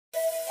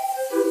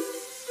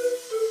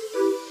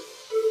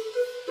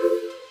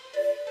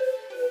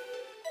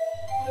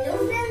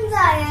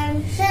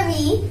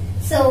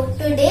So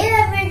today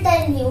I will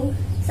tell you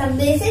some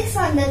basics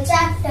on the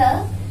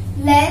chapter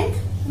length,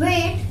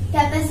 weight,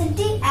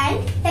 capacity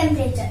and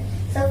temperature.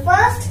 So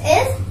first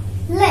is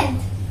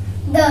length.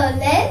 The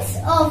lengths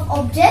of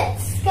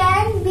objects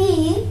can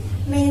be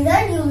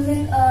measured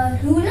using a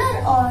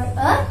ruler or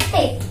a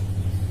tape.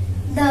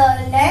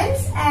 The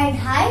lengths and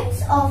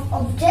heights of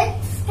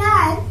objects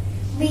can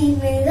be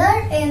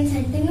measured in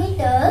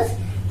centimeters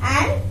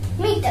and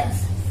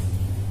meters.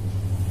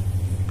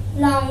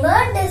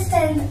 Longer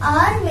distance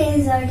are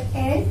measured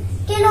in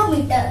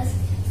kilometers.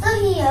 So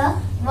here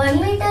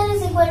 1 meter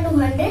is equal to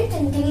 100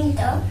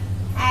 centimeter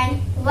and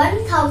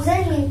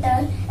 1000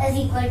 meter is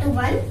equal to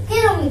 1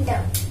 kilometer.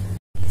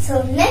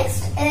 So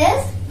next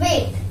is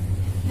weight.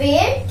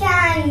 Weight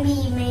can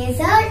be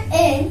measured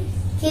in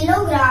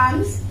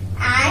kilograms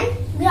and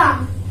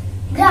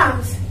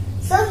grams.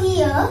 So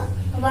here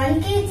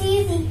 1 kg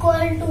is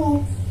equal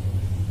to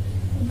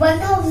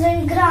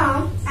 1000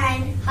 gram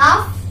and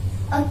half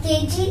a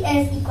kg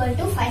is equal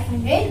to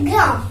 500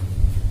 gram.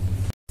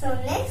 So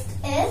next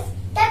is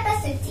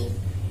capacity.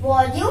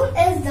 Volume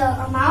is the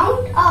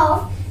amount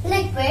of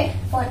liquid,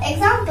 for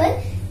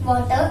example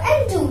water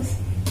and juice,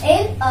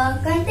 in a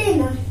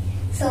container.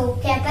 So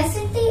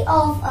capacity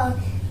of a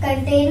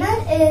container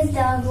is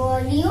the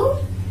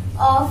volume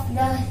of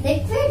the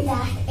liquid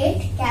that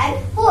it can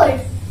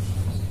hold.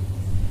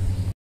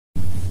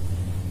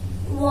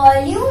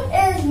 Volume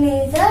is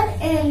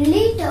measured in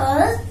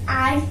liters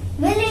and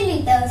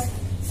milliliters.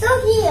 So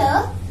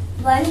here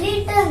 1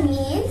 liter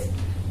means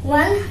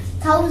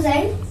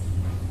 1000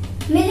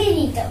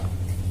 milliliter.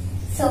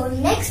 So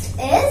next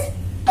is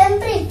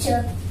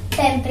temperature.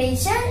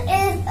 Temperature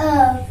is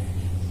a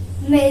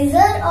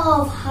measure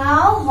of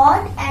how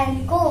hot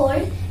and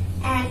cold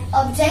an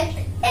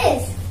object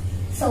is.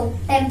 So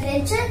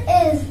temperature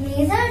is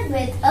measured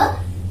with a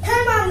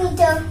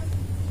thermometer.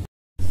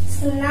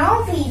 So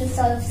now we'll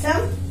solve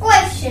some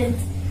questions.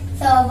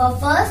 So our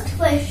first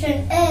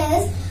question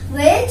is,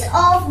 which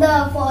of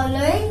the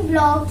following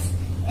blocks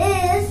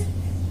is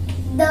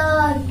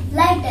the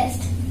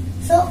lightest?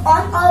 So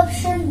on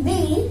option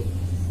B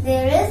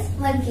there is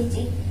 1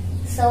 kg.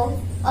 So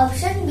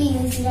option B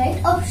is the right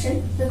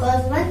option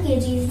because 1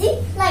 kg is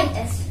the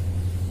lightest.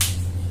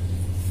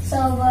 So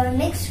our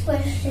next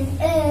question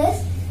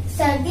is,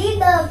 study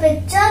the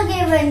picture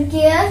given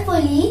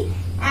carefully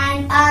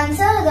and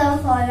answer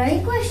the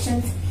following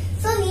questions.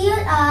 So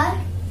here are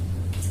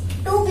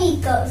two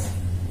beakers,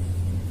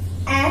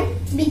 and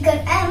beaker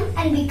M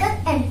and beaker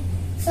N.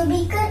 So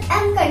beaker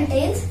M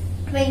contains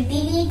 20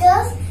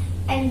 liters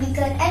and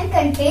beaker N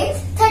contains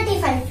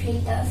 35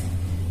 liters.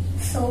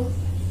 So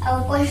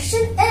our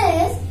question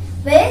is,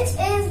 which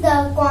is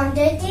the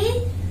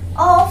quantity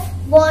of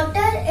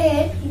water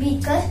in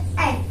beaker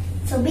N?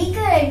 So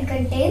beaker N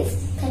contains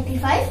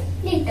 35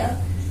 liters.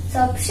 So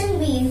option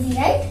B is the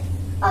right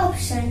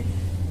option.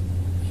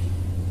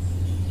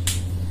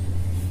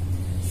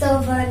 So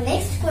our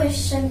next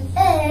question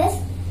is,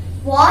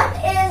 what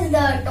is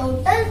the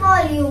total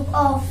volume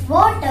of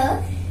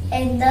water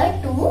in the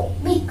two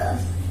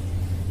beakers?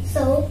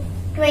 So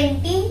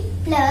 20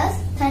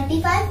 plus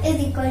 35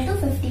 is equal to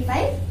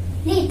 55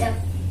 liter.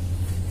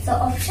 So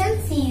option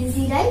C is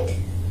the right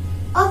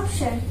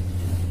option.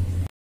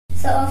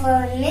 So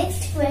our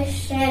next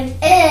question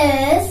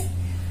is,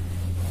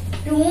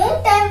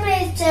 room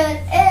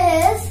temperature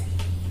is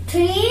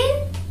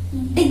 3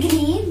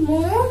 degrees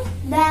more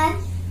than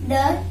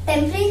the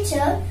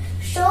temperature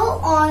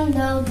shown on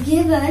the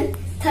given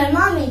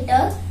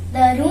thermometer.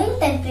 The room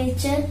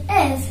temperature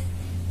is.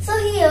 So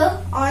here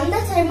on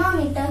the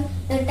thermometer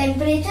the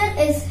temperature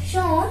is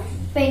shown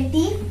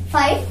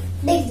 25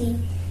 degrees.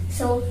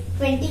 So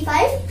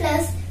 25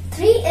 plus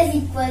 3 is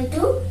equal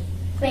to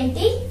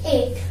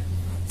 28.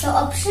 So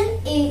option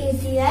A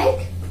is the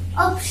right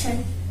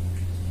option.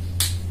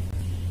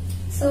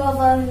 So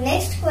our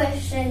next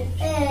question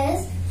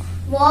is,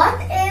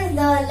 what is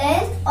the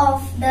length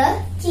of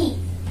the key?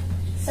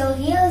 So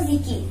here is the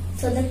key.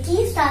 So the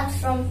key starts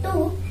from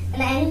 2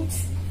 and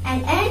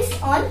ends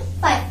on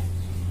 5.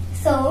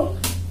 So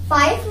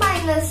 5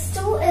 minus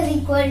 2 is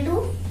equal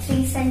to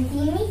 3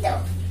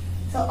 centimeter.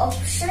 So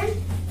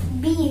option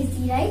B is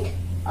the right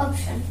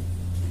option.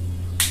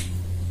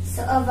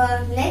 So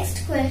our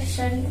next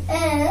question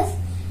is,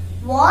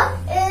 what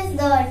is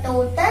the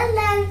total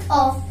length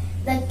of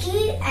the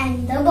key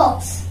and the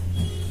box?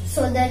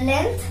 So the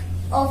length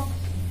of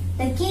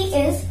the key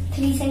is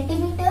 3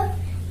 centimeter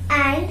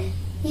and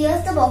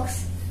here's the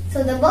box.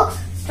 So the box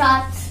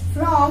starts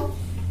from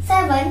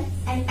 7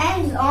 and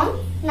ends on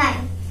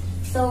 9.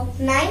 So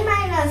 9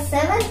 minus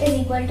 7 is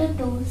equal to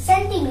 2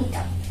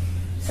 centimeter.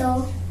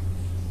 So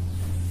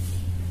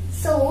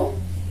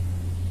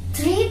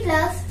 3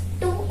 plus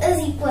 2 is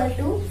equal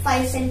to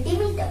 5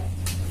 centimeter.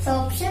 So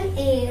option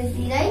A is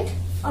the right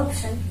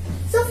option.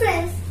 So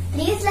friends,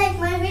 please like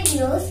my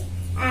videos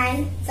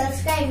and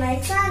subscribe my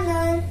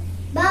channel.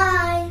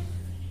 Bye.